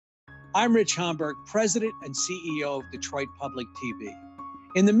I'm Rich Homberg, President and CEO of Detroit Public TV.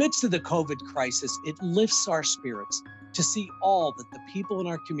 In the midst of the COVID crisis, it lifts our spirits to see all that the people in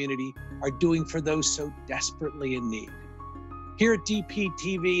our community are doing for those so desperately in need. Here at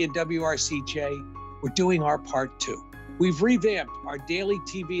DPTV and WRCJ, we're doing our part too. We've revamped our daily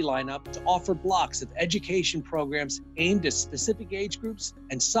TV lineup to offer blocks of education programs aimed at specific age groups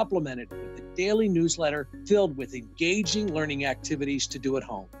and supplemented with a daily newsletter filled with engaging learning activities to do at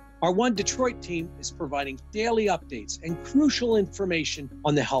home. Our One Detroit team is providing daily updates and crucial information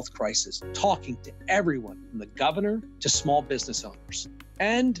on the health crisis, talking to everyone from the governor to small business owners.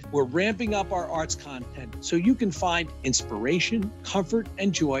 And we're ramping up our arts content so you can find inspiration, comfort,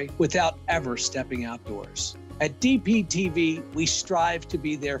 and joy without ever stepping outdoors. At DPTV, we strive to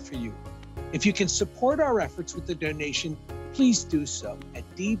be there for you. If you can support our efforts with a donation, please do so at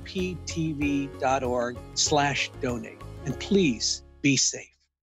dptv.org/donate. And please be safe.